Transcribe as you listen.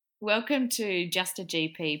Welcome to Just a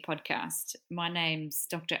GP podcast. My name's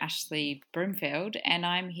Dr. Ashley Broomfield and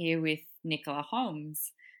I'm here with Nicola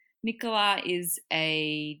Holmes. Nicola is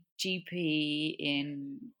a GP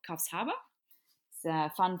in Coffs Harbour.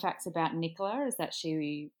 Fun facts about Nicola is that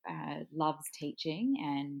she loves teaching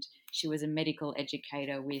and she was a medical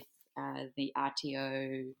educator with the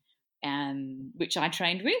RTO, which I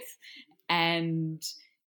trained with, and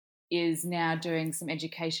is now doing some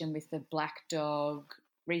education with the Black Dog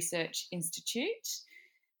Research Institute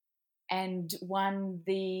and won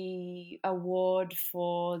the award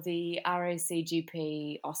for the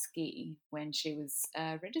RACGP OSCE when she was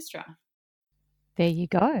a registrar. There you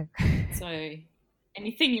go. So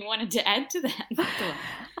anything you wanted to add to that, Nicola?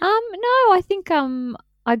 No, I think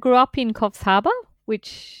I grew up in Coffs Harbour,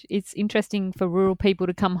 which is interesting for rural people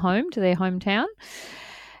to come home to their hometown.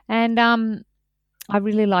 And I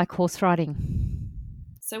really like horse riding.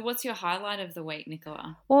 So what's your highlight of the week,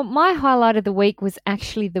 Nicola? Well, my highlight of the week was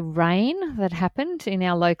actually the rain that happened in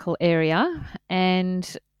our local area,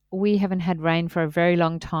 and we haven't had rain for a very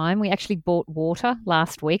long time. We actually bought water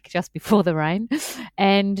last week just before the rain,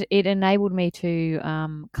 and it enabled me to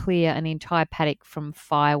clear an entire paddock from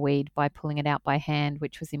fireweed by pulling it out by hand,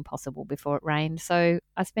 which was impossible before it rained. So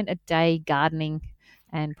I spent a day gardening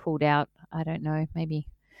and pulled out, I don't know, maybe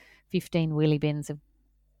 15 wheelie bins of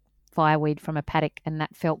fireweed from a paddock, and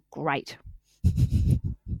that felt great.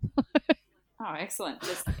 Oh, excellent.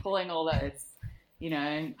 Just pulling all those,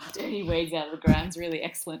 dirty weeds out of the ground is really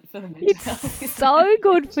excellent for the mental health. It's so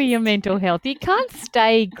good for your mental health. You can't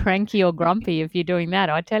stay cranky or grumpy if you're doing that,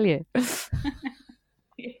 I tell you.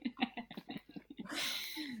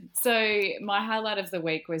 So my highlight of the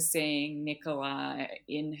week was seeing Nicola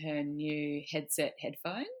in her new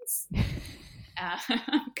headphones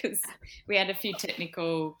because we had a few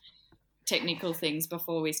technical things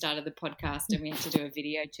before we started the podcast and we had to do a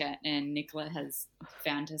video chat, and Nicola has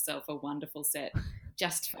found herself a wonderful set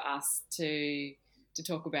just for us to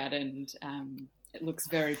talk about, and it looks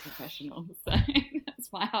very professional. So that's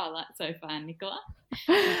my highlight so far, Nicola.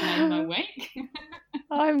 You've made my week.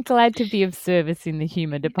 I'm glad to be of service in the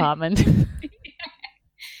humour department.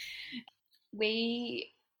 We've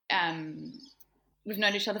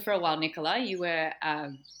known each other for a while, Nicola. You were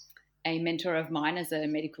a mentor of mine as a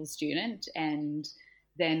medical student, and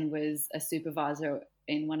then was a supervisor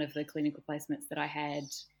in one of the clinical placements that I had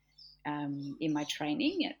in my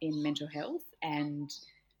training in mental health, and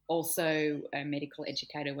also a medical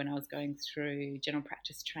educator when I was going through general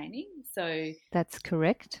practice training. So that's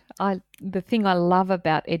correct. The thing I love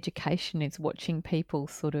about education is watching people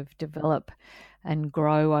sort of develop and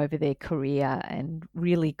grow over their career, and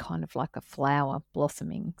really kind of like a flower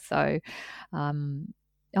blossoming. So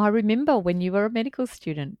I remember when you were a medical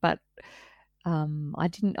student, but I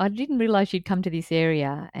didn't realise you'd come to this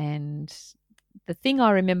area. And the thing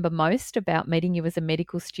I remember most about meeting you as a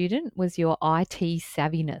medical student was your IT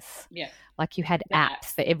savviness. Yeah, like you had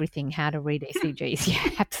apps for everything, how to read ECGs.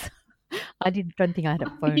 Yeah, apps. I don't think I had a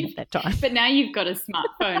phone at that time. But now you've got a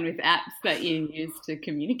smartphone with apps that you use to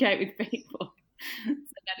communicate with people.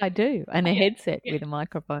 I do, and a headset with a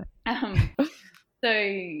microphone.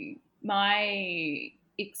 So my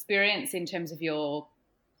experience in terms of your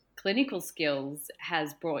clinical skills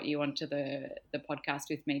has brought you onto the podcast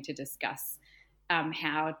with me to discuss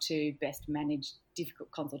how to best manage difficult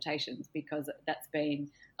consultations, because that's been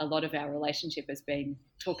a lot of our relationship has been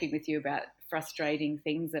talking with you about frustrating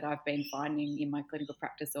things that I've been finding in my clinical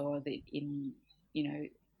practice, or in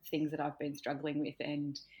things that I've been struggling with,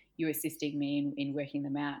 and you assisting me in working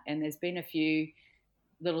them out. And there's been a few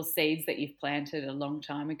little seeds that you've planted a long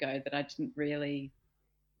time ago that I didn't really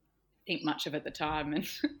think much of at the time, and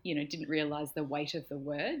didn't realize the weight of the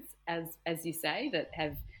words, as you say, that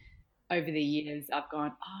have over the years I've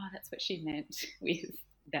gone, oh, that's what she meant with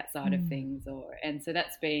that side of things. And so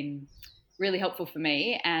that's been really helpful for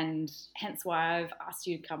me, and hence why I've asked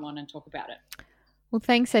you to come on and talk about it. Well,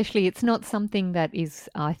 thanks, Ashley. It's not something that is,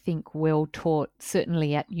 I think, well taught,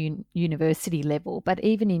 certainly at university level, but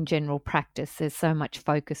even in general practice, there's so much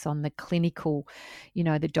focus on the clinical,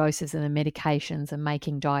 the doses and the medications and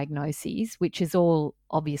making diagnoses, which is all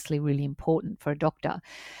obviously really important for a doctor.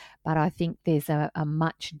 But I think there's a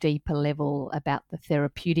much deeper level about the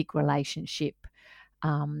therapeutic relationship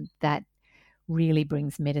that really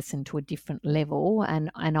brings medicine to a different level, and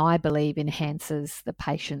I believe enhances the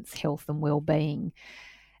patient's health and well-being.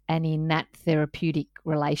 And in that therapeutic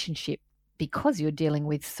relationship, because you're dealing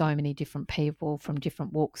with so many different people from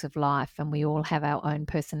different walks of life, and we all have our own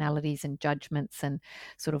personalities and judgments and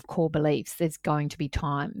sort of core beliefs, there's going to be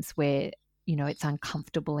times where it's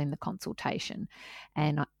uncomfortable in the consultation,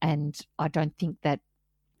 and I don't think that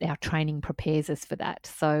our training prepares us for that.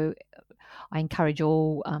 So I encourage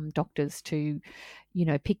all doctors to,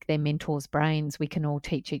 pick their mentors' brains. We can all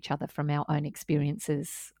teach each other from our own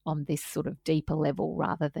experiences on this sort of deeper level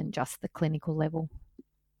rather than just the clinical level.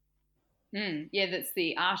 Yeah, that's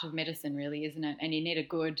the art of medicine, really, isn't it? And you need a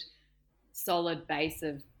good, solid base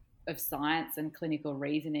of science and clinical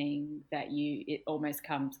reasoning that it almost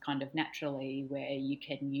comes kind of naturally, where you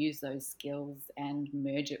can use those skills and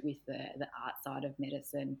merge it with the art side of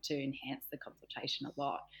medicine to enhance the consultation a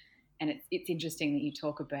lot. And it's interesting that you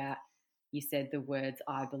talk about, you said the words,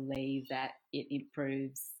 I believe that it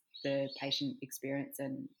improves the patient experience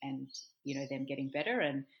and them getting better.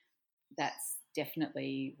 And that's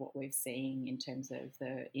definitely what we're seeing in terms of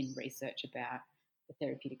in research about the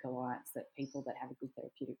therapeutic alliance, that people that have a good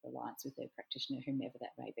therapeutic alliance with their practitioner, whomever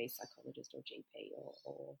that may be, psychologist or GP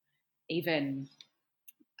or even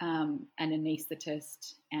an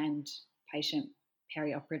anaesthetist and patient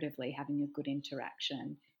perioperatively having a good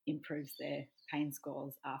interaction improves their pain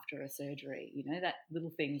scores after a surgery. That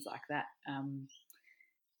little things like that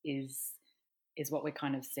is what we're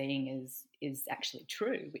kind of seeing is actually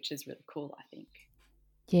true, which is really cool, I think.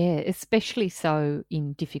 Yeah, especially so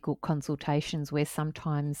in difficult consultations where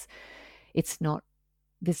sometimes there's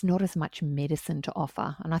not as much medicine to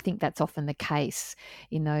offer. And I think that's often the case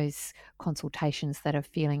in those consultations that are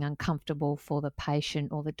feeling uncomfortable for the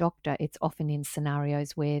patient or the doctor. It's often in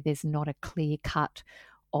scenarios where there's not a clear-cut,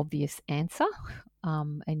 obvious answer,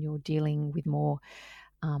 and you're dealing with more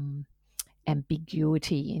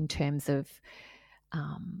ambiguity in terms of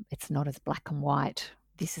it's not as black and white.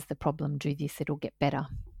 This is the problem, do this, it'll get better.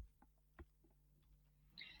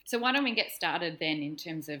 So why don't we get started then in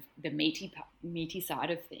terms of the meaty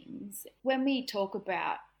side of things? When we talk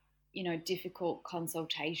about, difficult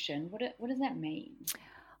consultation, what does that mean?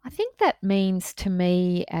 I think that means to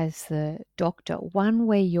me as the doctor, one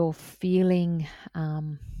where you're feeling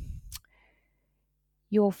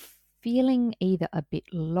either a bit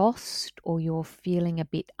lost or you're feeling a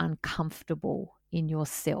bit uncomfortable in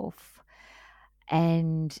yourself.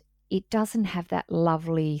 And it doesn't have that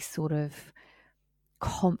lovely sort of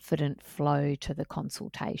confident flow to the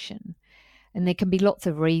consultation. And there can be lots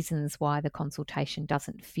of reasons why the consultation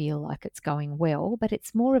doesn't feel like it's going well, but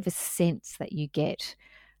it's more of a sense that you get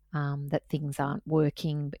that things aren't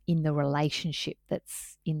working in the relationship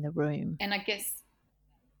that's in the room. And I guess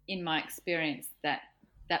in my experience that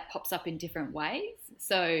pops up in different ways.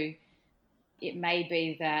 So it may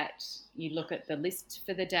be that you look at the list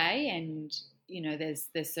for the day and,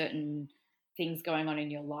 there's certain things going on in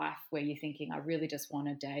your life where you're thinking, I really just want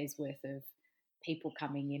a day's worth of people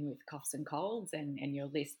coming in with coughs and colds, and your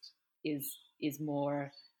list is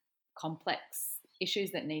more complex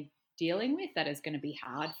issues that need dealing with, that is going to be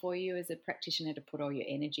hard for you as a practitioner to put all your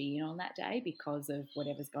energy in on that day because of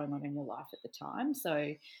whatever's going on in your life at the time.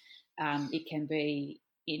 So it can be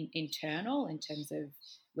internal in terms of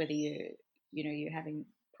whether you're having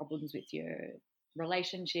problems with your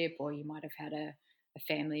relationship, or you might have had a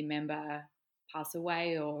family member pass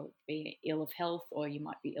away or be ill of health, or you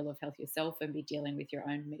might be ill of health yourself and be dealing with your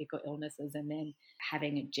own medical illnesses, and then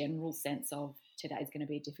having a general sense of today's going to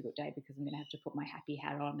be a difficult day because I'm going to have to put my happy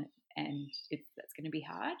hat on and that's going to be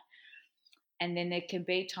hard. And then there can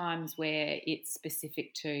be times where it's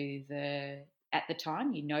specific to at the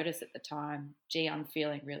time, you notice at the time, gee, I'm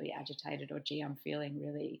feeling really agitated, or gee, I'm feeling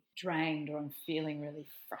really drained, or I'm feeling really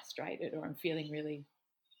frustrated, or I'm feeling really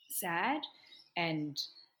sad. And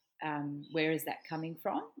where is that coming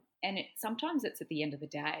from? And sometimes it's at the end of the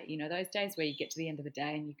day, those days where you get to the end of the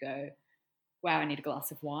day and you go, wow, I need a glass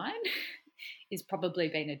of wine, is probably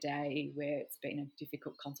been a day where it's been a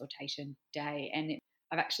difficult consultation day. And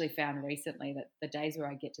I've actually found recently that the days where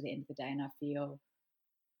I get to the end of the day and I feel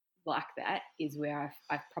like that is where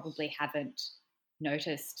I probably haven't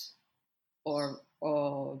noticed or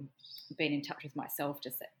been in touch with myself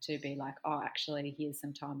to be like, oh, actually, here's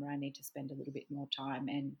some time where I need to spend a little bit more time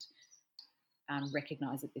and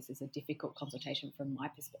recognise that this is a difficult consultation from my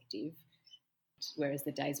perspective. Whereas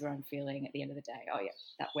the days where I'm feeling at the end of the day, oh yeah,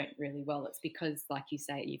 that went really well, it's because, like you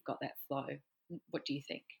say, you've got that flow. What do you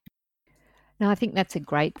think? No, I think that's a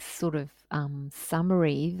great sort of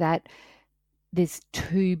summary, that there's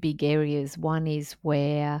two big areas. One is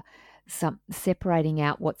where separating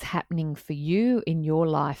out what's happening for you in your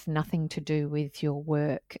life, nothing to do with your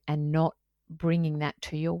work, and not bringing that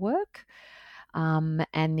to your work. And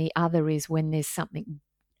the other is when there's something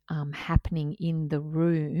happening in the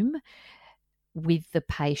room with the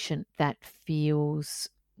patient that feels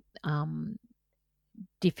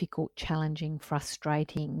difficult, challenging,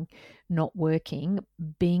 frustrating, not working,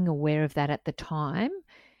 being aware of that at the time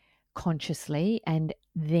consciously, and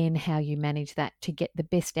then how you manage that to get the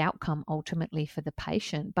best outcome ultimately for the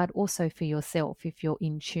patient, but also for yourself. If you're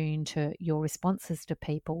in tune to your responses to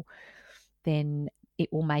people, then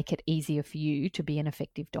it will make it easier for you to be an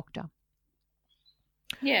effective doctor.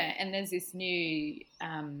 Yeah, and there's this new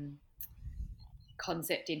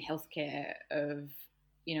concept in healthcare of,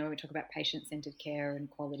 when we talk about patient-centered care and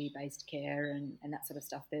quality-based care and that sort of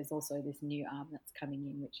stuff, there's also this new arm that's coming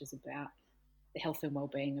in, which is about the health and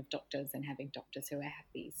well-being of doctors and having doctors who are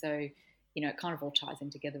happy. So, it kind of all ties in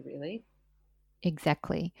together, really.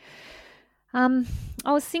 Exactly. I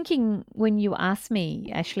was thinking when you asked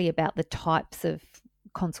me, Ashley, about the types of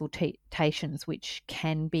consultations which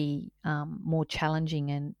can be more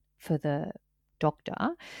challenging and for the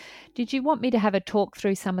doctor. Did you want me to have a talk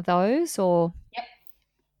through some of those, or? Yep.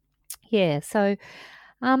 Yeah, so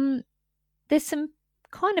there's some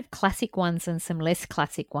kind of classic ones and some less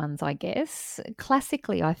classic ones, I guess.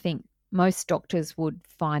 Classically, I think most doctors would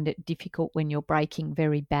find it difficult when you're breaking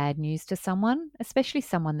very bad news to someone, especially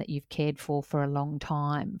someone that you've cared for a long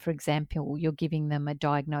time. For example, you're giving them a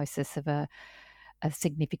diagnosis of a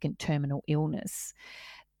significant terminal illness.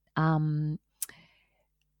 And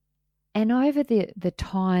over the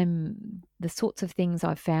time, the sorts of things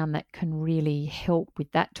I've found that can really help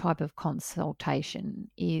with that type of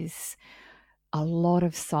consultation is a lot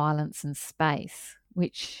of silence and space,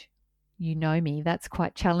 which, you know me, that's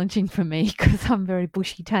quite challenging for me because I'm very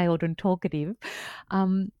bushy-tailed and talkative.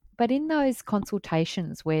 But in those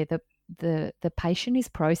consultations where the patient is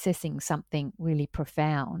processing something really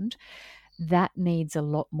profound, that needs a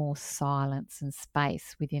lot more silence and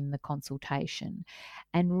space within the consultation,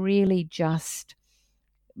 and really just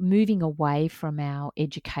moving away from our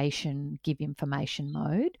education, give information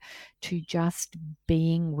mode to just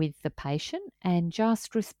being with the patient and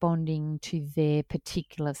just responding to their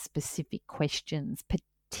particular specific questions,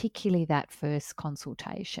 particularly that first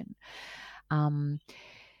consultation.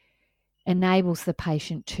 Enables the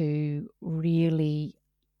patient to really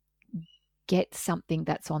get something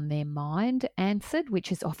that's on their mind answered,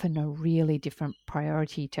 which is often a really different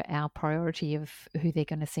priority to our priority of who they're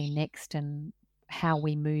going to see next and how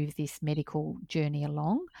we move this medical journey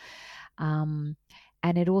along. And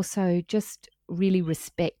it also just really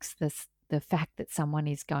respects the fact that someone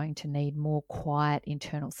is going to need more quiet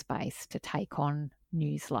internal space to take on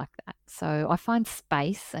news like that. So I find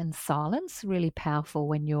space and silence really powerful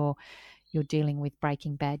when you're dealing with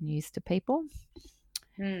breaking bad news to people.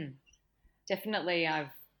 Definitely,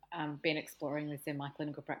 I've been exploring this in my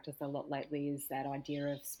clinical practice a lot lately, is that idea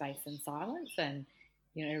of space and silence. And,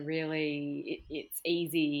 really it's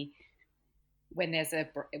easy when there's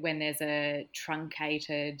a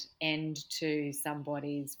truncated end to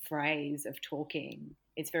somebody's phrase of talking.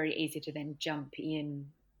 It's very easy to then jump in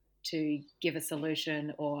to give a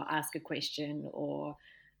solution or ask a question or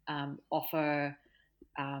offer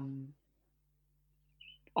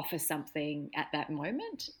something at that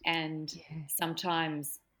moment. And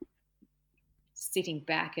sometimes sitting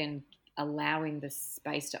back and allowing the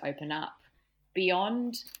space to open up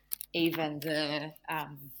beyond even the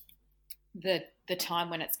time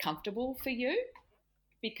when it's comfortable for you,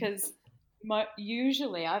 because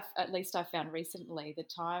usually I've found recently the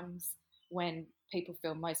times when people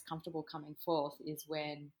feel most comfortable coming forth is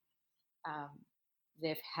when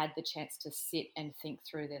they've had the chance to sit and think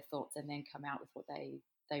through their thoughts and then come out with what they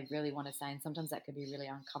really want to say. And sometimes that can be really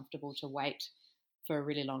uncomfortable to wait for a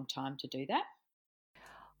really long time to do that.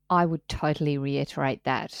 I would totally reiterate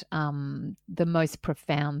that. The most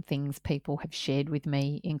profound things people have shared with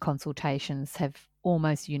me in consultations have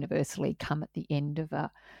almost universally come at the end of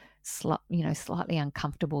a slightly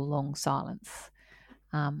uncomfortable long silence.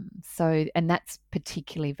 And that's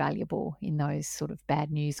particularly valuable in those sort of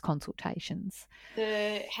bad news consultations.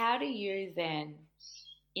 How do you then,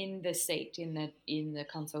 in the seat, in the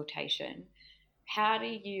consultation, how do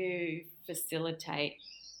you facilitate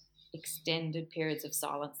extended periods of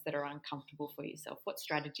silence that are uncomfortable for yourself? What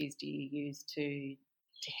strategies do you use to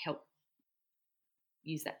help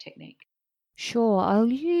use that technique? Sure, I'll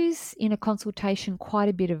use in a consultation quite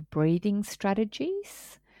a bit of breathing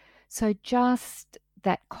strategies. So just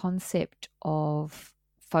that concept of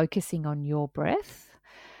focusing on your breath.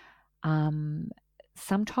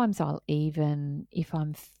 Sometimes I'll even, if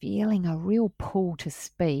I'm feeling a real pull to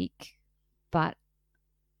speak, but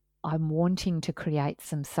I'm wanting to create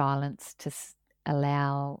some silence to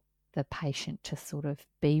allow the patient to sort of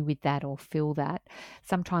be with that or feel that.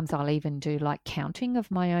 Sometimes I'll even do like counting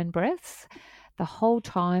of my own breaths. The whole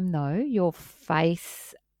time, though, your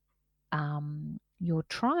face, you're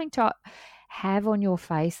trying to have on your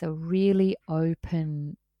face a really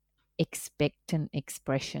open expectant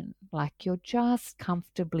expression, like you're just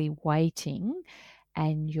comfortably waiting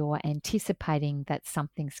and you're anticipating that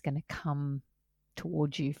something's going to come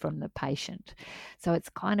towards you from the patient. So it's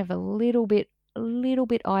kind of a little bit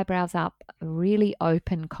eyebrows up, a really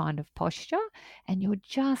open kind of posture, and you're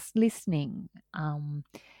just listening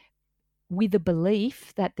with a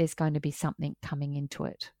belief that there's going to be something coming into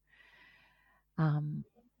it.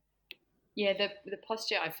 Yeah, the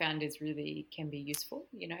posture I found is really can be useful,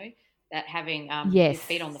 you know, that having Yes. your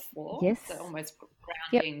feet on the floor, Yes. so almost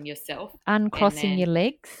grounding yourself, and Uncrossing then your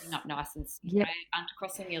legs. sitting up nice and straight, Yep.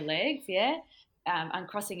 uncrossing your legs,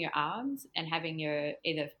 uncrossing your arms and having your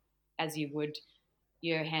either as you would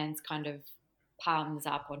your hands kind of palms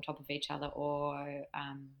up on top of each other or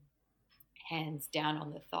hands down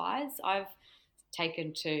on the thighs. I've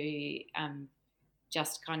taken to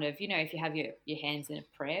just kind of, you know, if you have your hands in a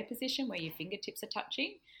prayer position where your fingertips are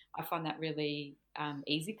touching, I find that really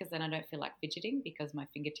easy because then I don't feel like fidgeting because my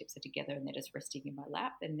fingertips are together and they're just resting in my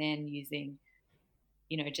lap. And then using,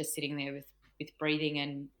 you know, just sitting there with breathing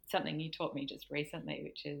and something you taught me just recently,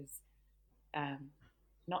 which is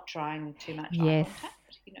not trying too much eye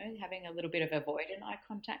contact. You know, having a little bit of avoidant eye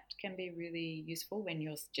contact can be really useful when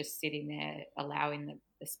you're just sitting there, allowing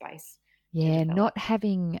the space. Yeah, not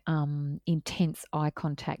having intense eye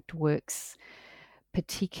contact works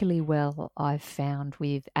particularly well, I've found,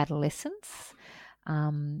 with adolescents.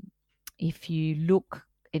 If you look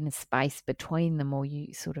in a space between them or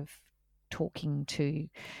you sort of talking to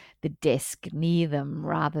the desk near them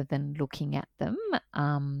rather than looking at them,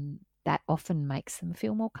 that often makes them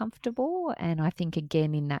feel more comfortable. And I think,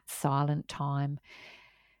 again, in that silent time,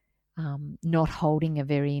 not holding a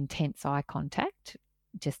very intense eye contact,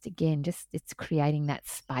 just it's creating that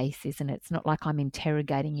space, isn't it? It's not like I'm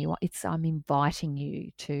interrogating you. I'm inviting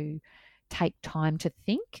you to take time to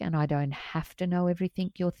think, and I don't have to know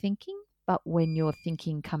everything you're thinking. But when your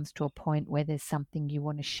thinking comes to a point where there's something you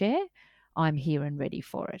want to share, I'm here and ready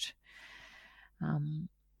for it. How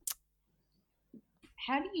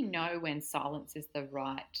do you know when silence is the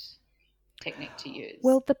right technique to use?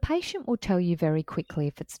 Well, the patient will tell you very quickly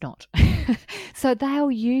if it's not. So they'll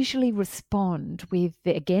usually respond with,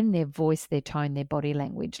 again, their voice, their tone, their body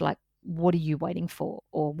language, like, what are you waiting for?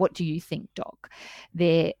 Or what do you think, doc?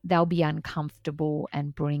 They'll be uncomfortable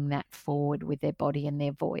and bring that forward with their body and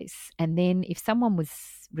their voice. And then if someone was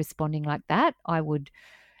responding like that, I would,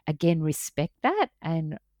 again, respect that.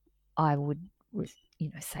 And I would,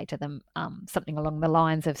 say to them something along the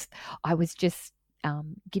lines of, I was just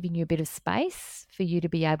giving you a bit of space for you to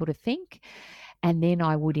be able to think. And then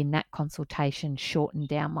I would, in that consultation, shorten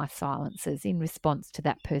down my silences in response to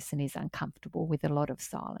that person is uncomfortable with a lot of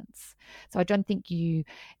silence. So I don't think it's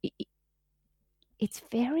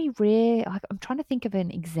very rare. I'm trying to think of an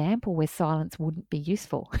example where silence wouldn't be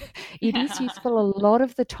useful. It is useful a lot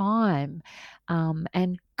of the time.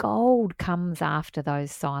 And gold comes after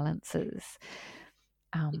those silences.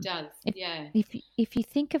 It does, yeah. If you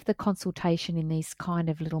think of the consultation in these kind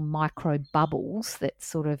of little micro bubbles that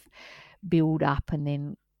sort of build up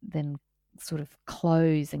and then sort of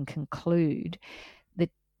close and conclude,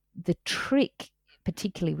 the trick,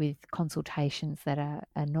 particularly with consultations that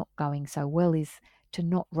are not going so well, is to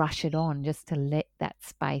not rush it on, just to let that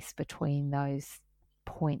space between those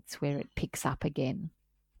points where it picks up again.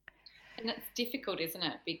 And it's difficult, isn't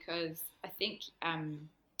it? Because I think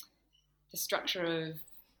the structure of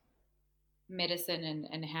medicine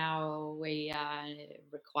and how we are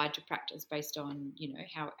required to practice based on, you know,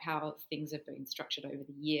 how things have been structured over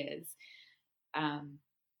the years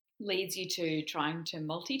leads you to trying to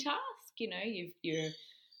multitask. You know, you're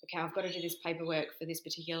okay, I've got to do this paperwork for this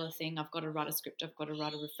particular thing. I've got to write a script. I've got to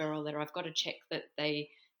write a referral letter. I've got to check that they,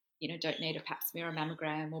 you know, don't need a pap smear, a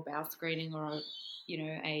mammogram or bowel screening or,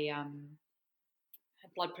 a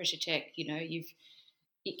blood pressure check. You know,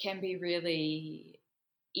 it can be really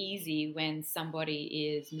easy when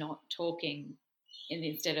somebody is not talking and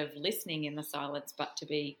instead of listening in the silence, but to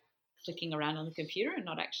be clicking around on the computer and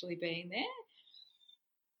not actually being there.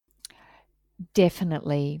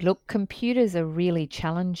 Definitely. Look, computers are really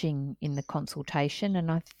challenging in the consultation,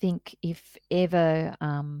 and I think if ever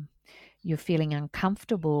you're feeling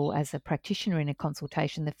uncomfortable as a practitioner in a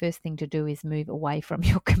consultation, the first thing to do is move away from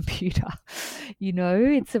your computer. You know,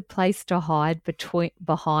 it's a place to hide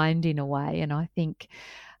behind in a way, and I think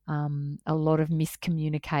a lot of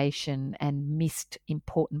miscommunication and missed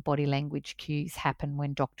important body language cues happen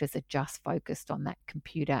when doctors are just focused on that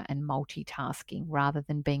computer and multitasking rather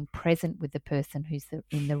than being present with the person who's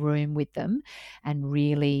in the room with them and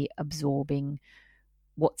really absorbing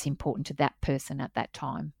what's important to that person at that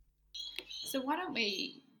time. So why don't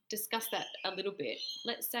we discuss that a little bit.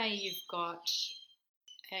 Let's say you've got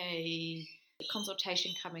a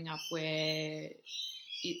consultation coming up where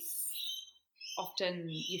it's often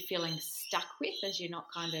you're feeling stuck with as you're not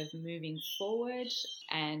kind of moving forward,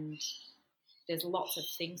 and there's lots of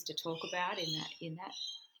things to talk about in that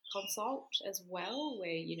consult as well, where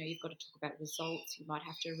you've got to talk about results. You might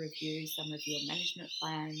have to review some of your management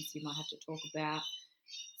plans. You might have to talk about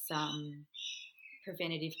some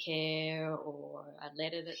preventative care or a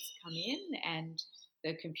letter that's come in, and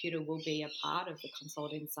the computer will be a part of the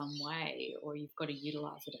consult in some way, or you've got to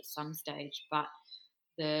utilize it at some stage, but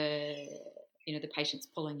the patient's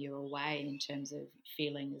pulling you away in terms of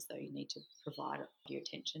feeling as though you need to provide your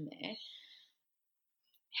attention there.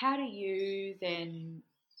 How do you then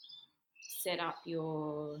set up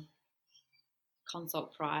your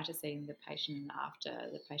consult prior to seeing the patient and after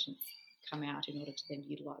the patient's come out in order to then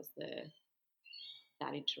utilise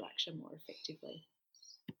that interaction more effectively?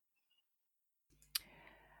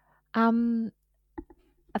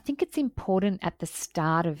 I think it's important at the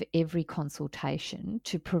start of every consultation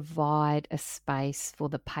to provide a space for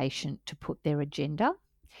the patient to put their agenda,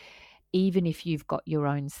 even if you've got your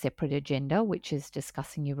own separate agenda, which is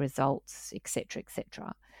discussing your results, etc.,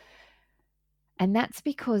 etc. And that's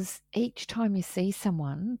because each time you see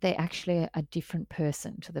someone, they're actually a different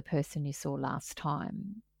person to the person you saw last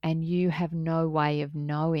time. And you have no way of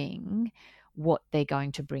knowing what they're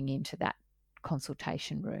going to bring into that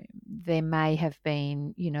consultation room. There may have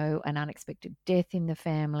been, an unexpected death in the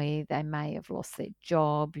family. They may have lost their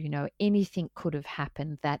job. Anything could have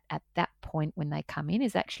happened that at that point when they come in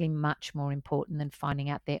is actually much more important than finding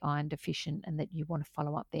out they're iron deficient and that you want to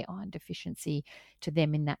follow up their iron deficiency to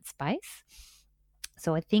them in that space.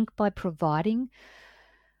 So I think by providing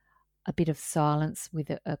a bit of silence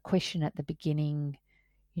with a question at the beginning,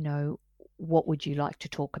 what would you like to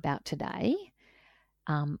talk about today?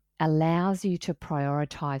 Allows you to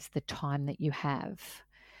prioritize the time that you have.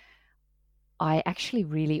 I actually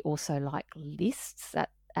really also like lists at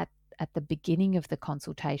the beginning of the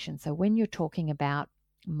consultation. So when you're talking about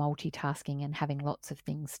multitasking and having lots of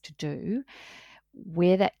things to do,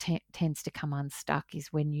 where that tends to come unstuck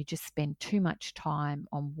is when you just spend too much time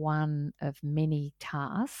on one of many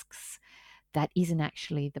tasks that isn't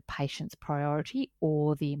actually the patient's priority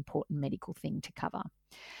or the important medical thing to cover.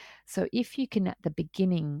 So if you can at the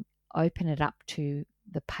beginning open it up to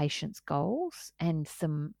the patient's goals and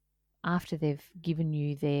after they've given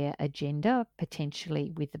you their agenda,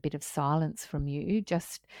 potentially with a bit of silence from you,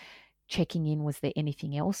 just checking in, was there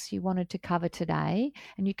anything else you wanted to cover today?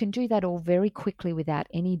 And you can do that all very quickly without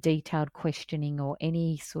any detailed questioning or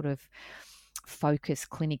any sort of focused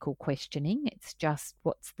clinical questioning. It's just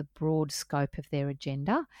what's the broad scope of their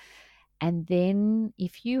agenda. And then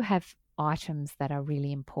if you have items that are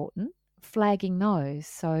really important, flagging those.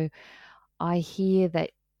 So I hear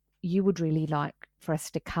that you would really like for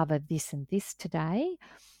us to cover this and this today.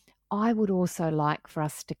 I would also like for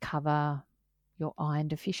us to cover your iron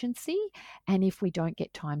deficiency. And if we don't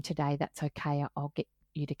get time today, that's okay. I'll get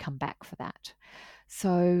you to come back for that.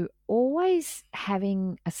 So always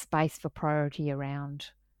having a space for priority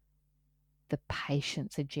around the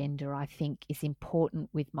patient's agenda, I think, is important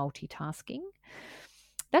with multitasking.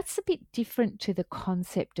 That's a bit different to the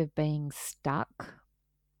concept of being stuck.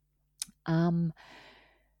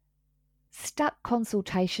 Stuck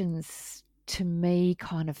consultations to me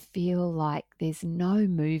kind of feel like there's no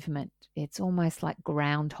movement. It's almost like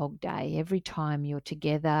Groundhog Day. Every time you're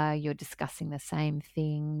together, you're discussing the same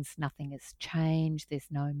things. Nothing has changed. There's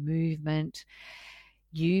no movement.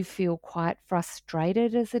 You feel quite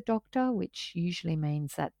frustrated as a doctor, which usually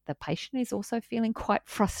means that the patient is also feeling quite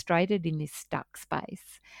frustrated in this stuck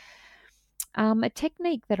space. A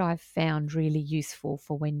technique that I've found really useful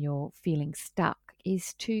for when you're feeling stuck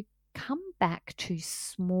is to come back to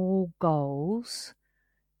small goals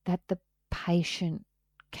that the patient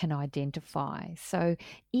can identify. So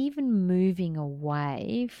even moving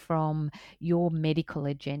away from your medical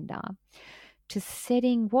agenda to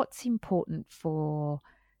setting what's important for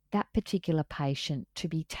that particular patient to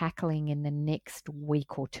be tackling in the next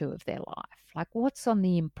week or two of their life. Like what's on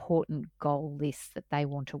the important goal list that they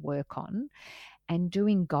want to work on, and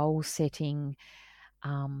doing goal setting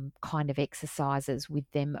kind of exercises with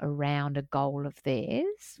them around a goal of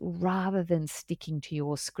theirs, rather than sticking to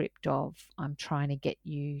your script of, I'm trying to get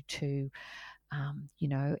you to,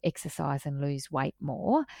 exercise and lose weight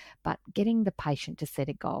more, but getting the patient to set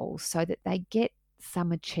a goal so that they get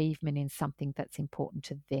some achievement in something that's important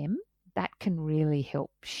to them. That can really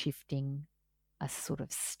help shifting a sort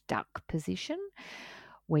of stuck position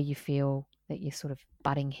where you feel that you're sort of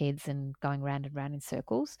butting heads and going round and round in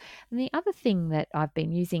circles. And the other thing that I've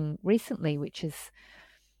been using recently, which is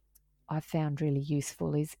I've found really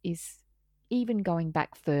useful, is even going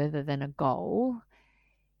back further than a goal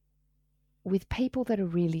with people that are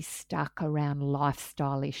really stuck around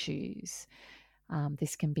lifestyle issues.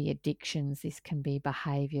 This can be addictions, this can be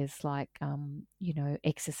behaviours like,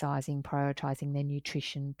 exercising, prioritising their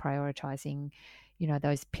nutrition, prioritising,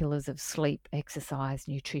 those pillars of sleep, exercise,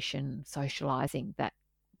 nutrition, socialising that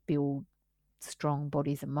build strong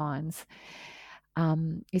bodies and minds,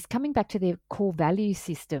 is coming back to their core value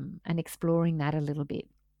system and exploring that a little bit.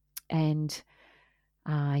 And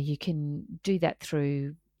you can do that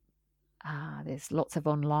through, there's lots of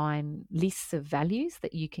online lists of values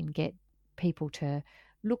that you can get people to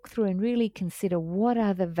look through and really consider what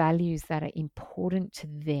are the values that are important to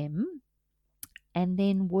them, and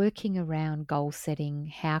then working around goal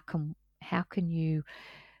setting. How can you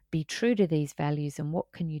be true to these values, and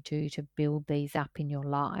what can you do to build these up in your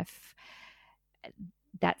life?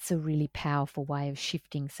 That's a really powerful way of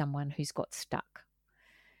shifting someone who's got stuck.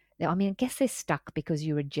 I mean, I guess they're stuck because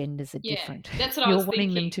your agendas are different. That's what You're I was wanting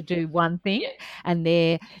thinking. them to do one thing, and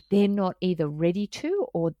they're not either ready to,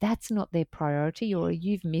 or that's not their priority, or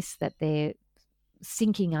you've missed that they're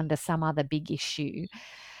sinking under some other big issue.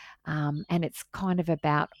 And it's kind of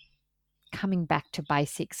about coming back to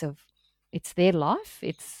basics of, it's their life,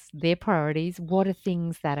 it's their priorities. What are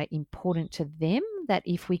things that are important to them that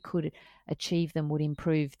if we could achieve them would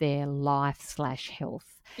improve their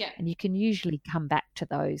life/health? Yeah. And you can usually come back to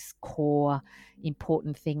those core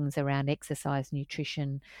important things around exercise,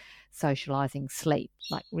 nutrition, socializing, sleep,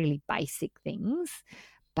 like really basic things.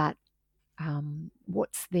 But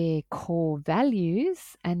what's their core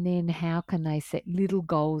values, and then how can they set little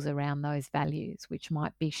goals around those values, which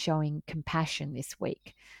might be showing compassion this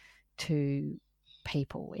week to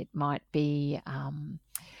people. It might be,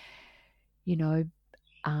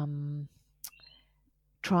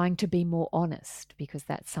 trying to be more honest because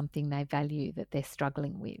that's something they value that they're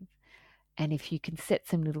struggling with. And if you can set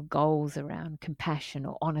some little goals around compassion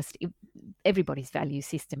or honesty, everybody's value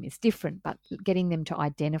system is different, but getting them to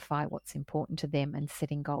identify what's important to them and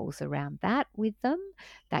setting goals around that with them,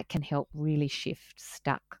 that can help really shift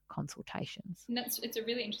stuck consultations. And it's a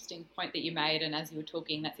really interesting point that you made, and as you were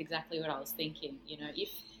talking, that's exactly what I was thinking.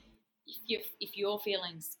 If you're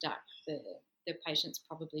feeling stuck, the patient's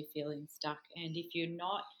probably feeling stuck, and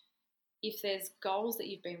if there's goals that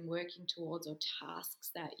you've been working towards or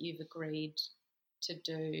tasks that you've agreed to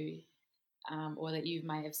do, or that you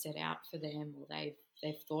may have set out for them, or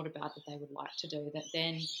they've thought about that they would like to do that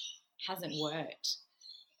then hasn't worked,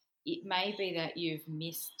 it may be that you've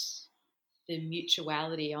missed the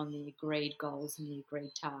mutuality on the agreed goals and the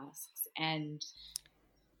agreed tasks. And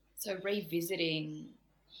so revisiting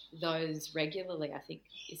those regularly, I think,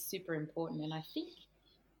 is super important. And I think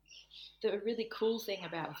the really cool thing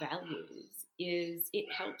about values is it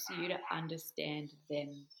helps you to understand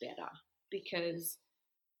them better, because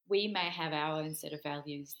we may have our own set of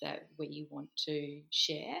values that we want to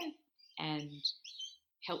share and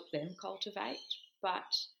help them cultivate. But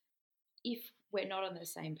if we're not on the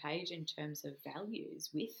same page in terms of values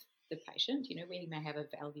with the patient, we may have a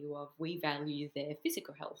value of, we value their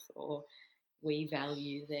physical health, or we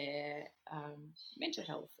value their mental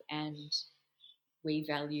health, and we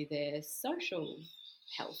value their social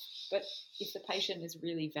health. But if the patient is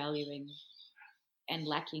really valuing and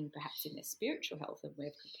lacking perhaps in their spiritual health, and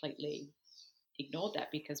we've completely ignored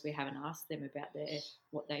that because we haven't asked them about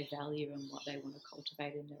what they value and what they want to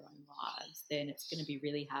cultivate in their own lives, then it's going to be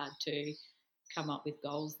really hard to come up with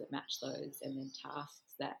goals that match those, and then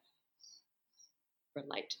tasks that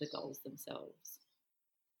relate to the goals themselves.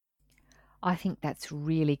 I think that's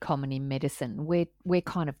really common in medicine. We're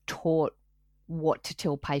kind of taught what to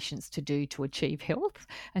tell patients to do to achieve health.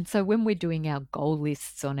 And so when we're doing our goal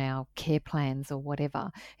lists on our care plans or whatever,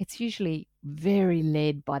 it's usually very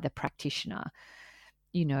led by the practitioner.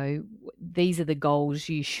 These are the goals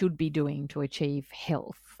you should be doing to achieve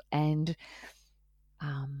health. And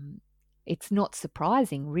it's not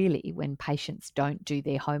surprising, really, when patients don't do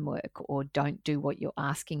their homework or don't do what you're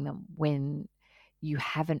asking them, when you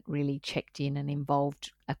haven't really checked in and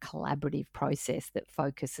involved a collaborative process that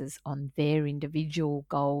focuses on their individual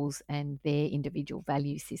goals and their individual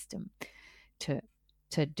value system to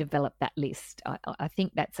develop that list. I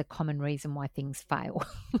think that's a common reason why things fail.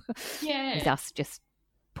 Yeah. Is us just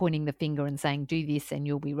pointing the finger and saying, do this and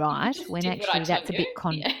you'll be right, when actually that's a bit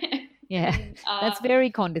that's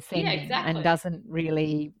very condescending. Exactly. And doesn't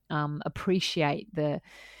really appreciate the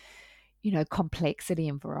complexity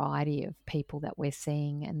and variety of people that we're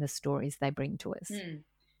seeing and the stories they bring to us.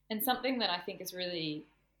 And something that I think is really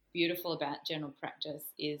beautiful about general practice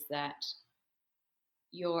is that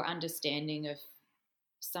your understanding of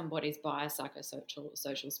somebody's biopsychosocial,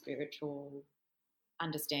 social, spiritual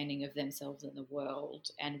understanding of themselves and the world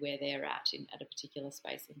and where they're at a particular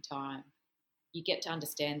space in time, you get to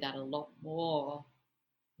understand that a lot more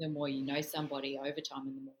the more you know somebody over time,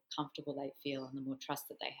 and the more comfortable they feel and the more trust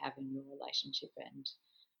that they have in your relationship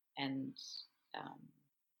and um,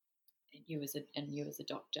 you as a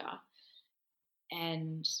doctor.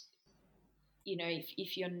 And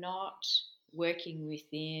if you're not working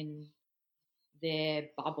within their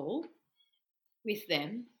bubble with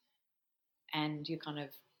them, and you're kind of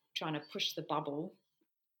trying to push the bubble,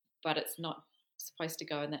 but it's not supposed to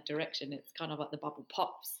go in that direction. It's kind of like the bubble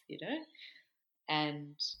pops,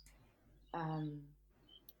 and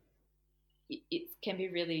it can be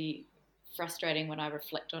really frustrating when I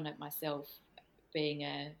reflect on it myself, being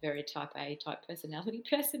a very type A type personality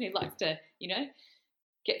person who likes to,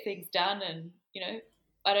 get things done. And,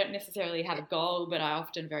 I don't necessarily have a goal, but I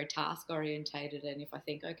often very task orientated. And if I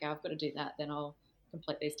think, okay, I've got to do that, then I'll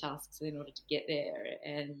complete these tasks in order to get there.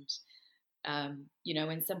 And,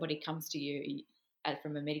 when somebody comes to you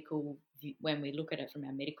from a medical, when we look at it from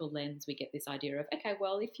our medical lens, we get this idea of, okay,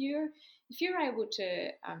 well, if you're able to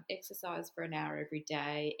exercise for an hour every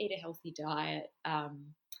day, eat a healthy diet,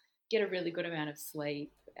 get a really good amount of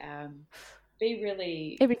sleep,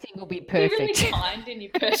 everything will be perfect. Be really kind in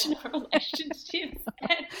your personal relationships,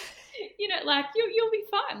 and you'll be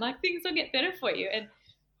fine. Like, things will get better for you. And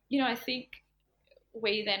I think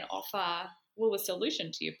we then offer, well, the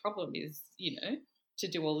solution to your problem is to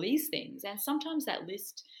do all these things. And sometimes that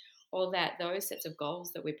list or those sets of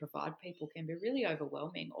goals that we provide people can be really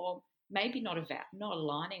overwhelming, or maybe not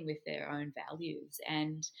aligning with their own values.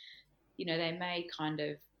 And they may kind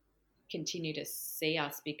of continue to see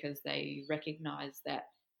us because they recognize that,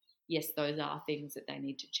 yes, those are things that they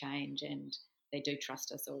need to change, and they do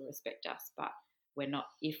trust us or respect us, but we're not,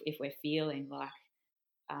 if we're feeling like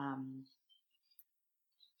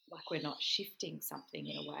we're not shifting something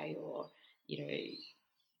in a way, or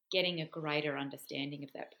getting a greater understanding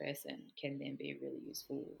of that person can then be really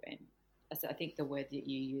useful. And so I think the word that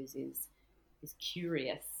you use is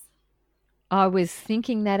curious. I was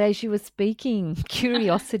thinking that as you were speaking,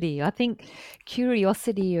 curiosity. I think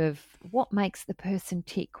curiosity of what makes the person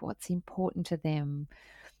tick, what's important to them,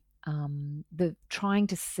 the trying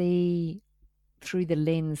to see through the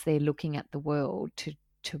lens they're looking at the world to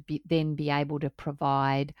then be able to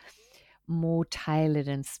provide more tailored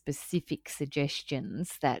and specific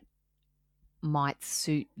suggestions that might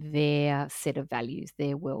suit their set of values,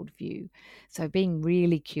 their worldview. So being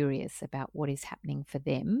really curious about what is happening for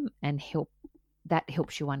them and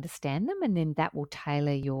helps you understand them, and then that will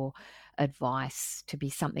tailor your advice to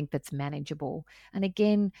be something that's manageable. And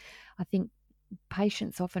again, I think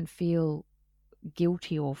patients often feel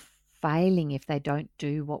guilty or failing if they don't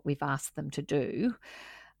do what we've asked them to do.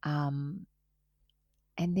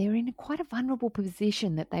 And they're in quite a vulnerable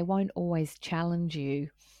position that they won't always challenge you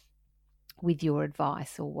with your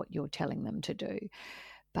advice or what you're telling them to do.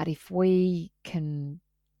 But if we can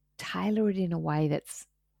tailor it in a way that's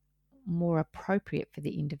more appropriate for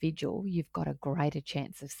the individual, you've got a greater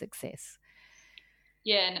chance of success.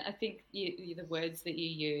 Yeah, and I think the words that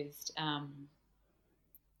you used,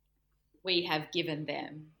 we have given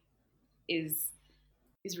them, is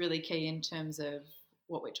really key in terms of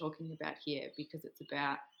what we're talking about here, because it's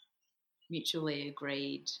about mutually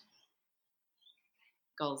agreed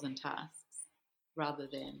goals and tasks rather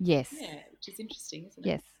than, yes, which is interesting, isn't it?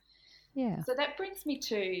 Yes, yeah. So that brings me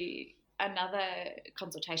to another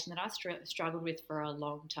consultation that I struggled with for a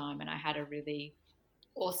long time, and I had a really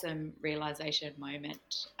awesome realization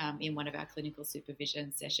moment in one of our clinical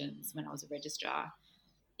supervision sessions when I was a registrar,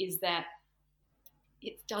 is that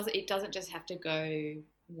it doesn't just have to go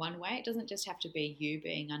one way. It doesn't just have to be you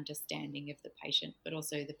being understanding of the patient, but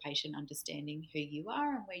also the patient understanding who you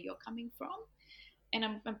are and where you're coming from. And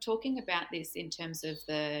I'm talking about this in terms of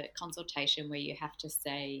the consultation where you have to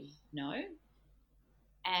say no.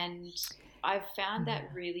 And I've found that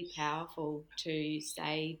really powerful, to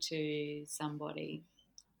say to somebody,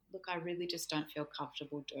 look, I really just don't feel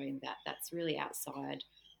comfortable doing that. That's really outside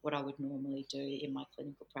what I would normally do in my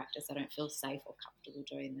clinical practice. I don't feel safe or comfortable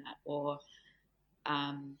doing that. Or,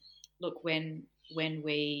 look, when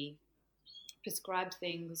we prescribe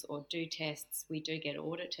things or do tests, we do get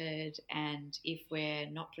audited, and if we're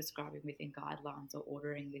not prescribing within guidelines or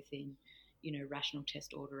ordering within, rational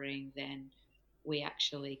test ordering, then we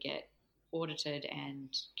actually get audited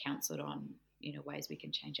and counselled on, ways we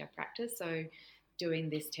can change our practice. So doing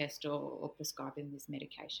this test or prescribing this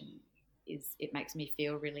medication it makes me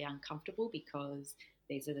feel really uncomfortable because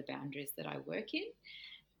these are the boundaries that I work in,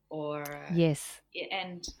 or Yes.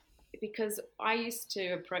 and because I used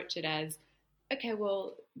to approach it as, okay,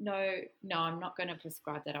 well, no, I'm not going to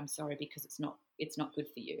prescribe that. I'm sorry, because it's not good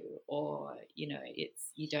for you, or you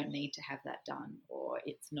don't need to have that done, or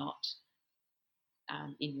it's not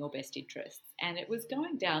in your best interests. And it was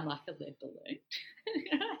going down like a lead balloon.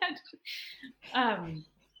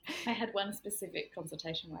 I had one specific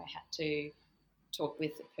consultation where I had to talk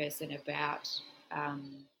with a person about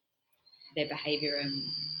their behaviour,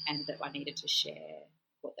 and that I needed to share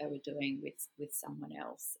what they were doing with someone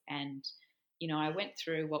else. And I went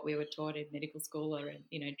through what we were taught in medical school or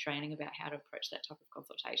in training about how to approach that type of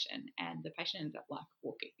consultation. And the patient ended up like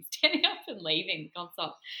standing up and leaving the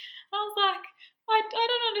consult. I was like, I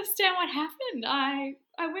don't understand what happened.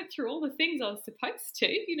 I went through all the things I was supposed to.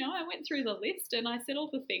 I went through the list and I said all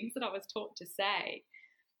the things that I was taught to say.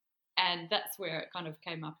 And that's where it kind of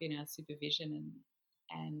came up in our supervision,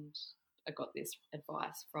 and I got this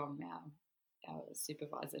advice from our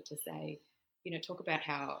supervisor to say, talk about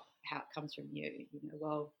how it comes from you.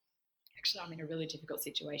 Well, actually, I'm in a really difficult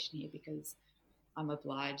situation here because I'm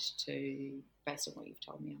obliged to, based on what you've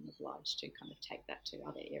told me, I'm obliged to kind of take that to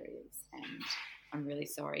other areas. And I'm really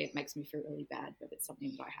sorry. It makes me feel really bad, but it's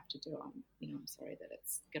something that I have to do. I'm sorry that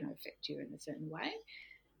it's going to affect you in a certain way.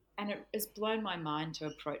 And it has blown my mind to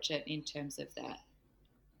approach it in terms of that.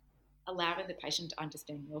 Allowing the patient to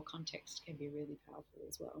understand your context can be really powerful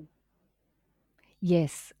as well.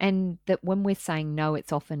 Yes, and that when we're saying no,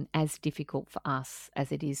 it's often as difficult for us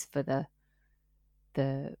as it is for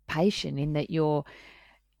the patient, in that you're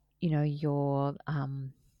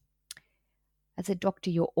as a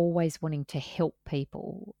doctor, you're always wanting to help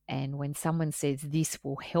people. And when someone says this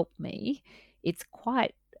will help me, it's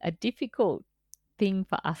quite a difficult thing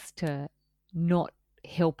for us to not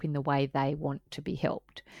help in the way they want to be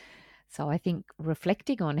helped. So I think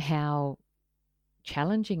reflecting on how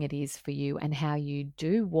challenging it is for you and how you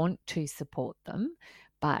do want to support them,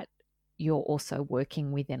 but you're also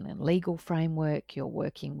working within a legal framework, you're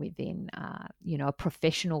working within a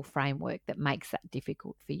professional framework that makes that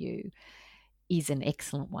difficult for you, is an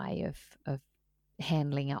excellent way of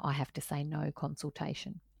handling it. I have to say no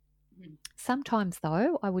consultation. Mm-hmm. Sometimes,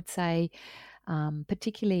 though, I would say,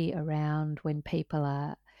 particularly around when people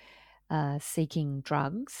are seeking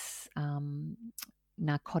drugs,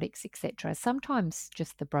 narcotics, etc., sometimes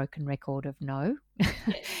just the broken record of no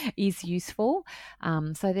is useful.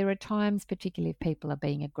 So there are times, particularly if people are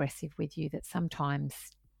being aggressive with you, that sometimes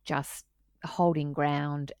just holding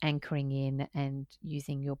ground, anchoring in, and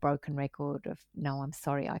using your broken record of no, I'm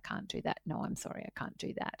sorry, I can't do that. No, I'm sorry, I can't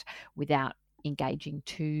do that, without engaging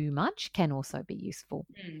too much, can also be useful.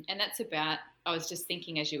 And that's about, I was just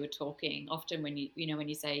thinking as you were talking, often when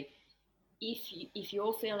you say, if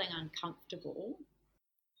you're feeling uncomfortable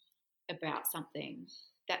about something,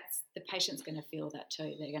 that's the patient's going to feel that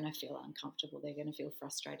too. They're going to feel uncomfortable. They're going to feel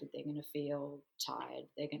frustrated. They're going to feel tired.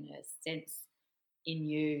 They're going to sense in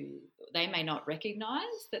you. They may not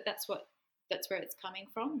recognise that's where it's coming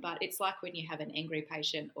from, but it's like when you have an angry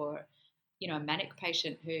patient or a manic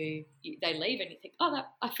patient who they leave and you think, oh,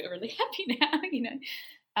 I feel really happy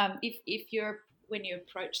now. If you're, when you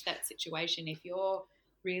approach that situation, if you're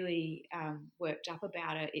really worked up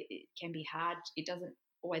about it, it can be hard. It doesn't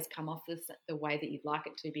always come off the way that you'd like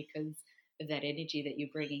it to because of that energy that you're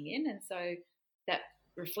bringing in. And so that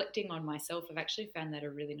reflecting on myself, I've actually found that a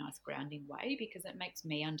really nice grounding way, because it makes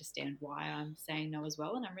me understand why I'm saying no as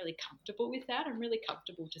well. And I'm really comfortable with that. I'm really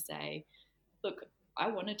comfortable to say, look, I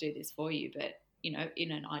want to do this for you, but, in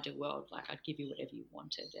an ideal world, like I'd give you whatever you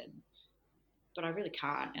wanted. But I really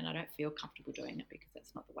can't, and I don't feel comfortable doing it because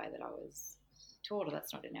that's not the way that I was taught, or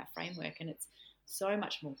that's not in our framework. And it's so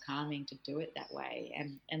much more calming to do it that way.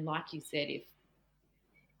 And like you said,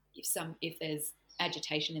 if there's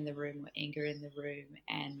agitation in the room or anger in the room,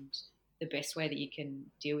 and the best way that you can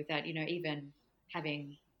deal with that, even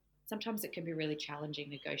having, sometimes it can be really challenging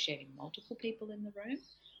negotiating multiple people in the room,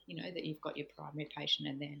 that you've got your primary patient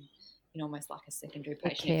and then, almost like a secondary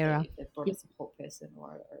patient if they've brought a support person or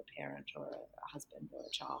a parent or a husband or a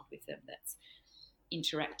child with them that's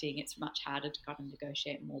interacting. It's much harder to kind of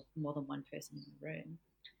negotiate more than one person in the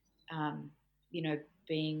room.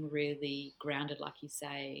 Being really grounded, like you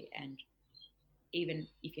say, and even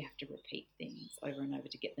if you have to repeat things over and over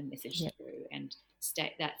to get the message through, and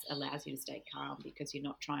that allows you to stay calm, because you're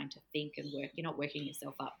not trying to think and work. You're not working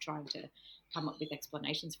yourself up trying to come up with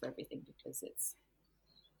explanations for everything, because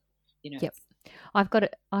Yep.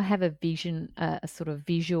 I have a vision, a sort of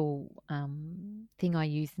visual thing I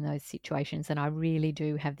use in those situations, and I really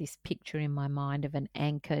do have this picture in my mind of an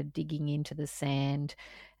anchor digging into the sand,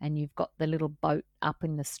 and you've got the little boat up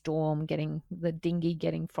in the storm, getting the dinghy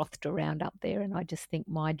getting frothed around up there, and I just think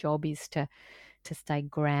my job is to stay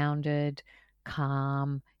grounded,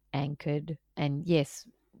 calm, anchored, and yes,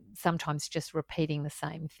 sometimes just repeating the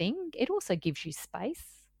same thing. It also gives you space.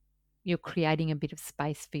 You're creating a bit of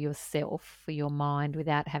space for yourself, for your mind,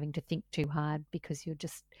 without having to think too hard because you're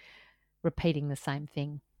just repeating the same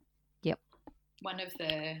thing. Yep. One of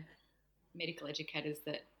the medical educators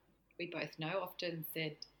that we both know often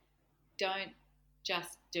said, don't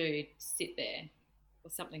just do sit there, or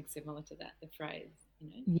something similar to that, the phrase,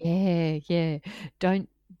 Yeah. Don't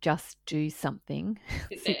just do something,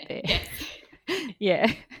 sit there. there. Yes.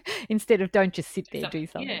 Yeah. Instead of don't just sit there, do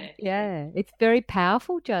something. something. Yeah. It's very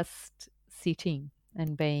powerful just sitting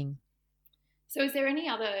and being. So is there any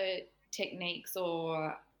other techniques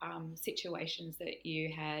or situations that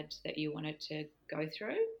you had that you wanted to go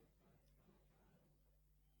through?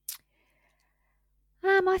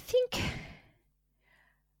 I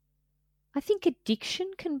think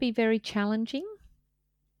addiction can be very challenging.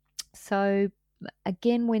 So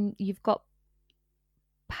again, when you've got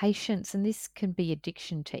patients, and this can be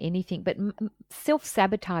addiction to anything, but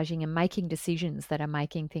self-sabotaging and making decisions that are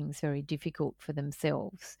making things very difficult for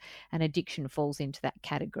themselves, and addiction falls into that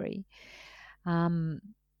category.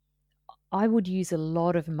 I would use a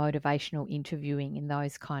lot of motivational interviewing in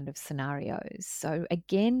those kind of scenarios. So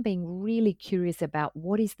again, being really curious about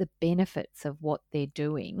what is the benefits of what they're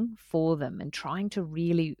doing for them, and trying to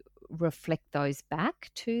really reflect those back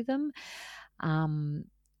to them, and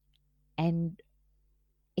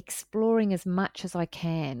exploring as much as I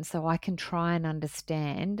can so I can try and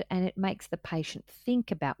understand, and it makes the patient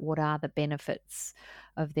think about what are the benefits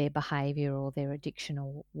of their behavior or their addiction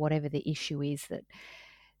or whatever the issue is that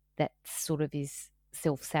sort of is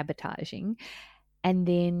self-sabotaging, and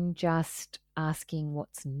then just asking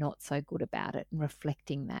what's not so good about it and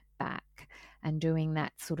reflecting that back, and doing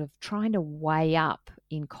that sort of trying to weigh up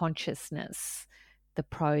in consciousness the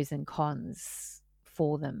pros and cons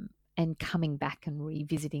for them, and coming back and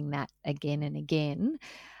revisiting that again and again.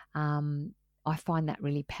 I find that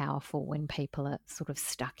really powerful when people are sort of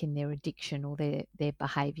stuck in their addiction or their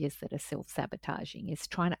behaviours that are self-sabotaging, is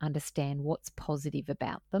trying to understand what's positive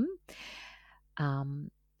about them,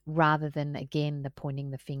 rather than, again, the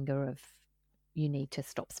pointing the finger of you need to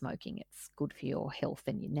stop smoking, it's good for your health,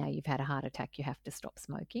 and now you've had a heart attack, you have to stop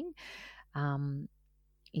smoking.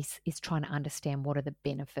 Is trying to understand what are the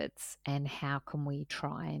benefits and how can we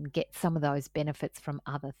try and get some of those benefits from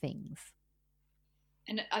other things.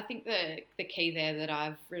 And I think the key there that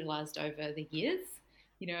I've realised over the years,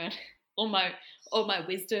 and all my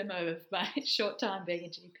wisdom of my short time being a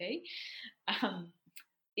GP,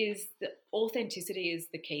 is that authenticity is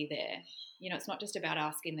the key there. It's not just about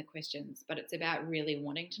asking the questions, but it's about really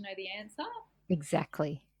wanting to know the answer.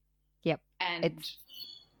 Exactly. Yep. And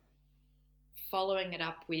following it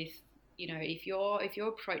up with, if you're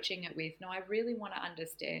approaching it with, no, I really want to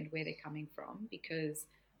understand where they're coming from, because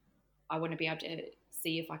I want to be able to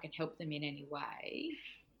see if I can help them in any way.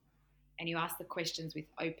 And you ask the questions with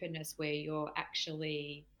openness, where you're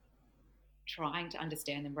actually trying to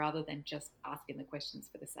understand them rather than just asking the questions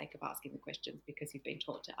for the sake of asking the questions because you've been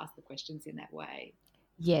taught to ask the questions in that way.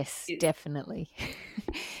 Yes, definitely.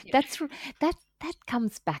 Yeah. That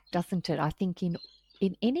comes back, doesn't it? I think in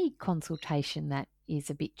any consultation that is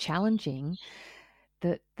a bit challenging,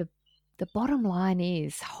 the bottom line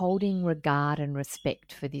is holding regard and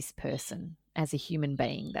respect for this person as a human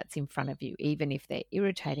being that's in front of you, even if they're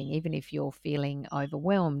irritating, even if you're feeling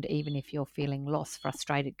overwhelmed, even if you're feeling lost,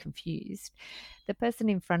 frustrated, confused. The person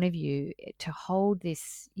in front of you, to hold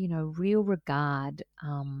this, real regard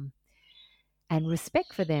and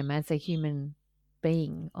respect for them as a human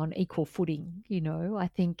being on equal footing. I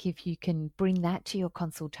think if you can bring that to your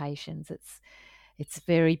consultations, it's a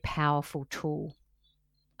very powerful tool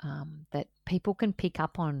that people can pick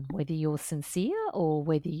up on, whether you're sincere or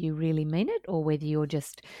whether you really mean it or whether you're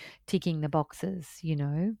just ticking the boxes.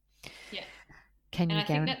 Yeah. Can and you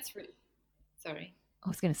think that's sorry. I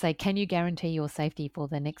was going to say, can you guarantee your safety for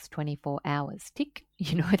the next 24 hours? Tick.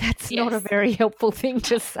 That's not a very helpful thing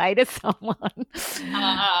to say to someone. What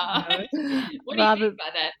do you mean by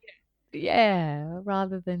that? Yeah,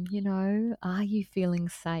 rather than, are you feeling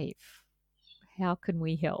safe? How can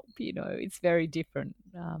we help? It's very different.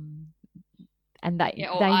 And are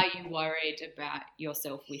you worried about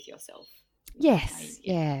yourself with yourself? Yes,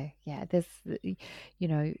 yeah. There's,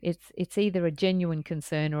 it's either a genuine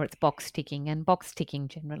concern or it's box ticking, and box ticking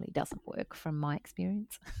generally doesn't work from my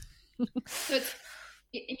experience. So it's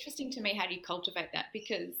interesting to me, how do you cultivate that?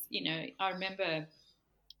 Because, I remember,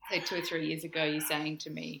 say, 2 or 3 years ago, you saying to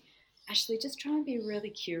me, Ashley, just try and be really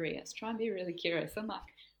curious. Try and be really curious. I'm like,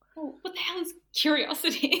 well, what the hell is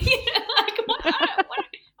curiosity? Like,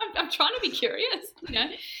 I'm trying to be curious,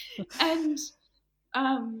 And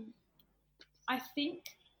I think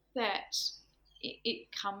that it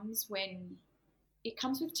comes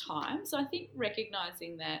with time. So I think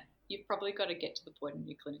recognizing that you've probably got to get to the point in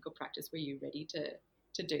your clinical practice where you're ready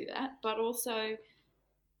to do that, but also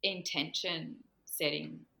intention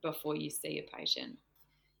setting before you see a patient.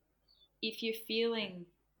 If you're feeling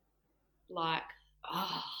like,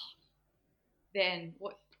 then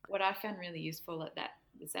what I found really useful at that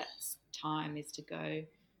time is to go,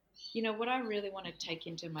 what I really want to take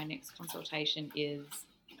into my next consultation is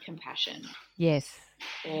compassion. Yes.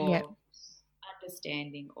 Or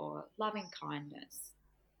understanding or loving kindness.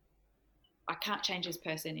 I can't change this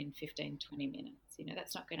person in 15, 20 minutes.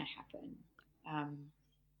 That's not going to happen.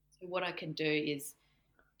 So what I can do is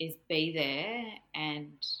be there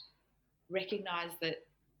and recognize that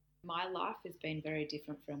my life has been very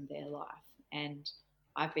different from their life. And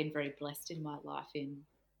I've been very blessed in my life in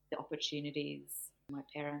the opportunities, my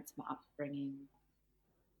parents, my upbringing.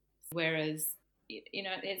 Whereas,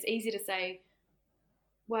 it's easy to say,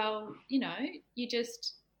 well,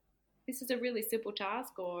 this is a really simple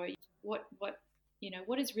task, or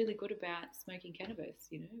what is really good about smoking cannabis?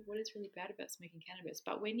 What is really bad about smoking cannabis?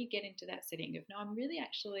 But when you get into that setting of, no, I'm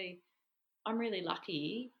really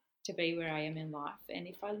lucky to be where I am in life. And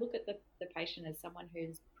if I look at the patient as someone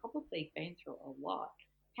who's probably been through a lot,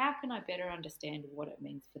 how can I better understand what it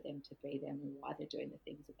means for them to be them and why they're doing the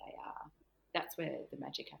things that they are? That's where the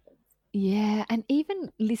magic happens. Yeah, and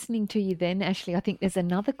even listening to you then, Ashley, I think there's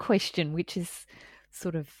another question which is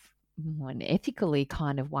sort of an ethically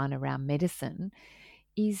kind of one around medicine,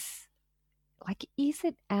 is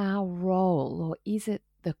it our role, or is it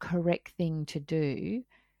the correct thing to do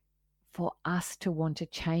for us to want to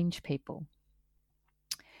change people?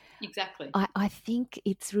 Exactly. I think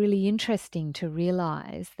it's really interesting to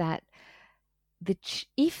realise that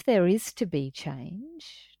if there is to be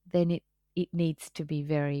change, then it needs to be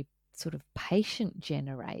very sort of patient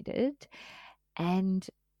generated, and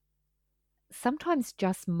sometimes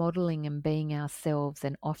just modelling and being ourselves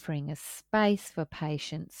and offering a space for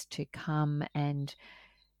patients to come and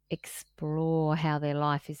explore how their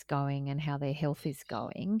life is going and how their health is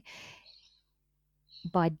going.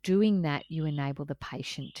 By doing that, you enable the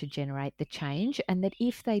patient to generate the change, and that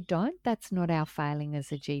if they don't, that's not our failing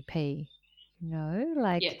as a GP.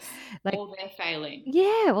 Yes, or they're failing.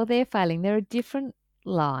 Yeah, or they're failing. There are different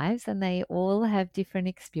lives and they all have different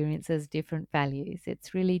experiences, different values.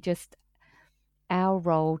 It's really just our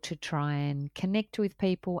role to try and connect with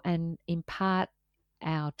people and impart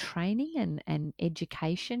our training and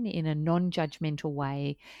education in a non-judgmental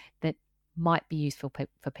way that might be useful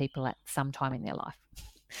for people at some time in their life.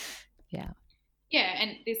 Yeah. Yeah,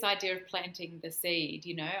 and this idea of planting the seed,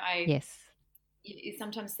 Yes. You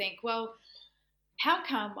sometimes think, well, how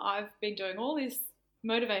come I've been doing all this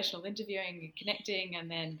motivational interviewing and connecting, and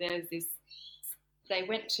then there's this, they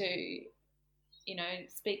went to,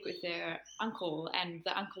 speak with their uncle, and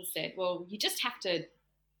the uncle said, well, you just have to,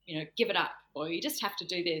 give it up, or you just have to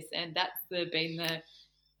do this. And that's been the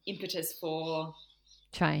impetus for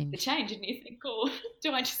change. The change. And you think, oh,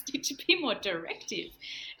 do I just need to be more directive?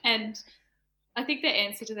 And I think the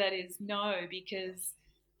answer to that is no, because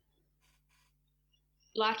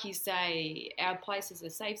like you say, our place is a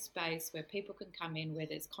safe space where people can come in, where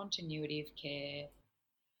there's continuity of care.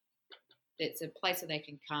 It's a place where they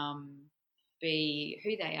can come, be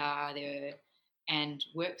who they are there, and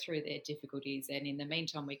work through their difficulties. And in the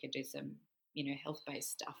meantime, we can do some,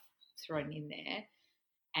 health-based stuff thrown in there.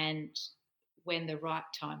 And when the right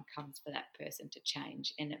time comes for that person to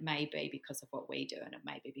change, and it may be because of what we do, and it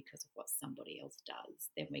may be because of what somebody else does,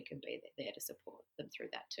 then we can be there to support them through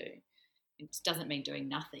that too. It doesn't mean doing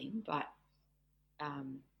nothing, but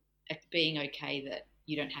being okay that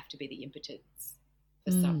you don't have to be the impetus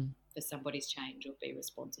for somebody's change or be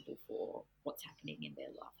responsible for what's happening in their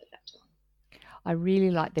life at that time. I really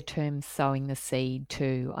like the term sowing the seed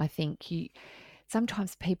too. I think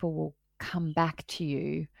sometimes people will come back to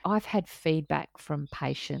you. I've had feedback from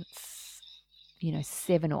patients,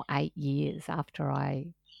 7 or 8 years after I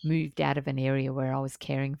moved out of an area where I was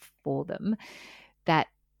caring for them, that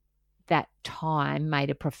time made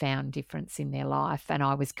a profound difference in their life, and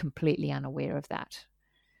I was completely unaware of that.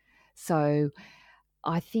 So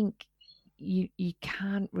I think, you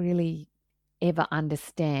can't really ever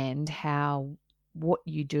understand how what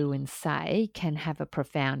you do and say can have a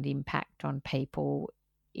profound impact on people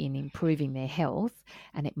in improving their health,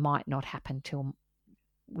 and it might not happen till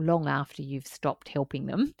long after you've stopped helping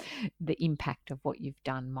them. The impact of what you've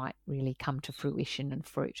done might really come to fruition and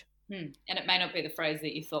fruit. And it may not be the phrase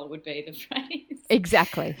that you thought would be the phrase.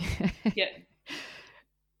 Exactly. Yeah.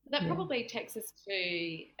 That probably takes us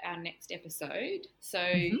to our next episode. So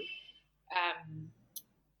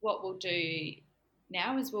what we'll do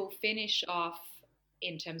now is we'll finish off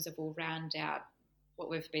in terms of, we'll round out what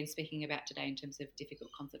we've been speaking about today in terms of difficult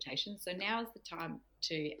consultations. So now is the time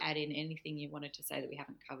to add in anything you wanted to say that we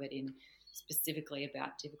haven't covered in specifically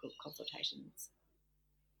about difficult consultations.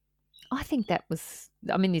 I think that was,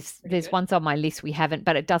 I mean, there's ones on my list we haven't,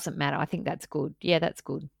 but it doesn't matter. I think that's good. Yeah, that's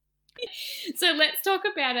good. So let's talk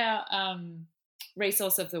about our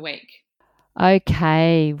resource of the week.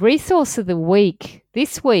 Okay, resource of the week.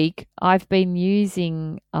 This week, I've been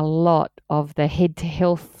using a lot of the Head to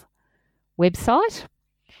Health website.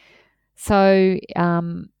 So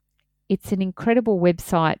it's an incredible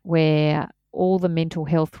website where all the mental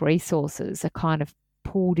health resources are kind of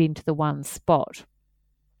pulled into the one spot.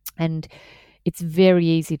 And it's very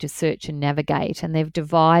easy to search and navigate. And they've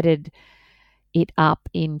divided it up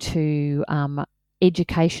into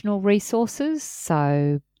educational resources,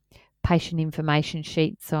 so patient information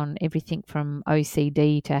sheets on everything from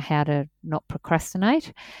OCD to how to not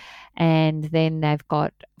procrastinate. And then they've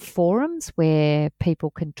got forums where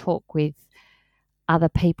people can talk with other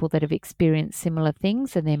people that have experienced similar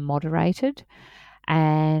things, and they're moderated.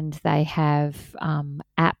 And they have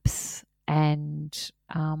apps and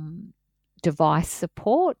device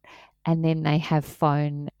support, and then they have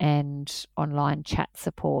phone and online chat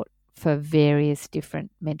support for various different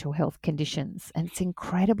mental health conditions. And it's an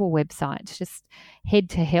incredible website. It's just Head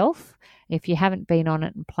to Health. If you haven't been on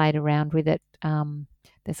it and played around with it,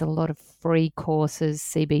 there's a lot of free courses,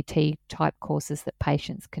 CBT type courses that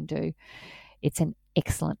patients can do. It's an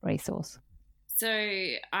excellent resource. So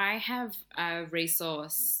I have a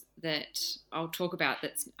resource that I'll talk about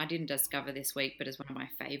that I didn't discover this week, but is one of my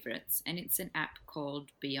favourites. And it's an app called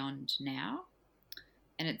Beyond Now.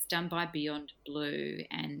 And it's done by Beyond Blue.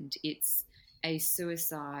 And it's a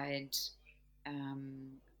suicide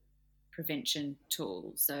prevention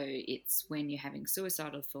tool. So it's when you're having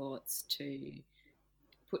suicidal thoughts to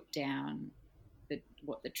put down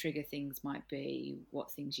what the trigger things might be,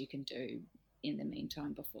 what things you can do in the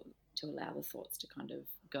meantime before to allow the thoughts to kind of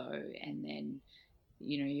go, and then,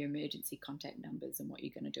 you know, your emergency contact numbers and what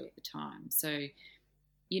you're going to do at the time. So,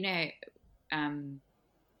 you know,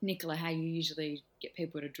 Nicola, how you usually get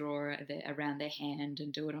people to draw around their hand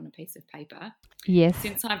and do it on a piece of paper. Yes.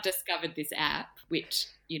 Since I've discovered this app, which,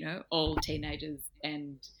 you know, all teenagers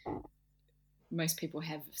and most people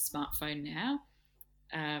have a smartphone now,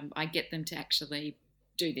 I get them to actually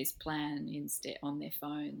do this plan instead on their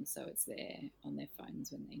phones, so it's there on their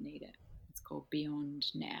phones when they need it. It's called Beyond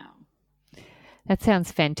Now. That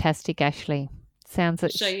sounds fantastic, Ashley. Sounds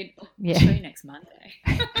like show you next Monday.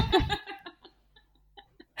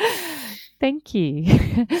 Thank you.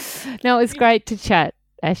 No, it was great to chat,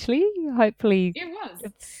 Ashley. Hopefully it was.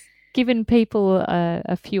 It's given people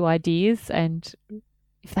a few ideas, and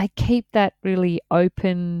if they keep that really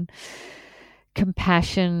open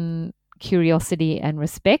compassion, curiosity and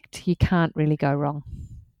respect, you can't really go wrong.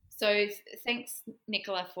 So thanks,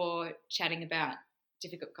 Nicola, for chatting about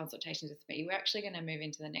difficult consultations with me. We're actually going to move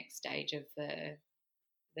into the next stage of the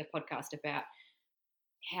podcast about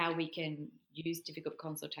how we can use difficult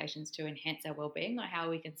consultations to enhance our well-being, or how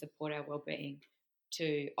we can support our well-being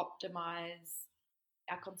to optimize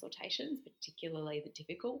our consultations, particularly the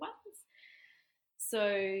difficult ones. So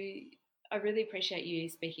I really appreciate you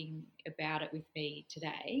speaking about it with me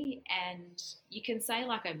today. And you can say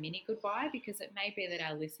like a mini goodbye, because it may be that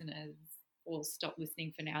our listeners will stop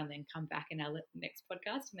listening for now and then come back in our next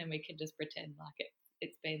podcast, and then we can just pretend like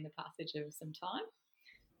it's been the passage of some time.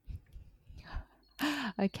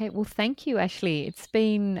 Okay, well, thank you, Ashley. It's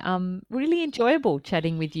been really enjoyable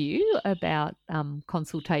chatting with you about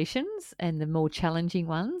consultations and the more challenging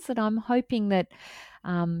ones. And I'm hoping that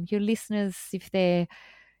your listeners, if they're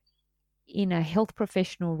in a health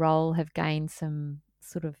professional role, have gained some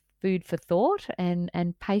sort of food for thought, and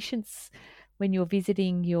patients, when you're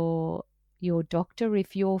visiting your doctor,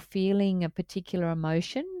 if you're feeling a particular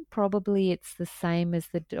emotion, probably it's the same as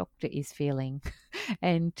the doctor is feeling.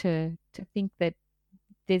 And to think that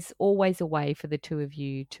there's always a way for the two of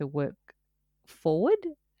you to work forward,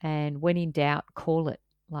 and when in doubt, call it,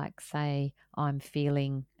 like say, I'm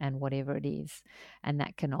feeling, and whatever it is, and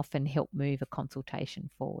that can often help move a consultation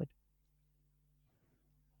forward.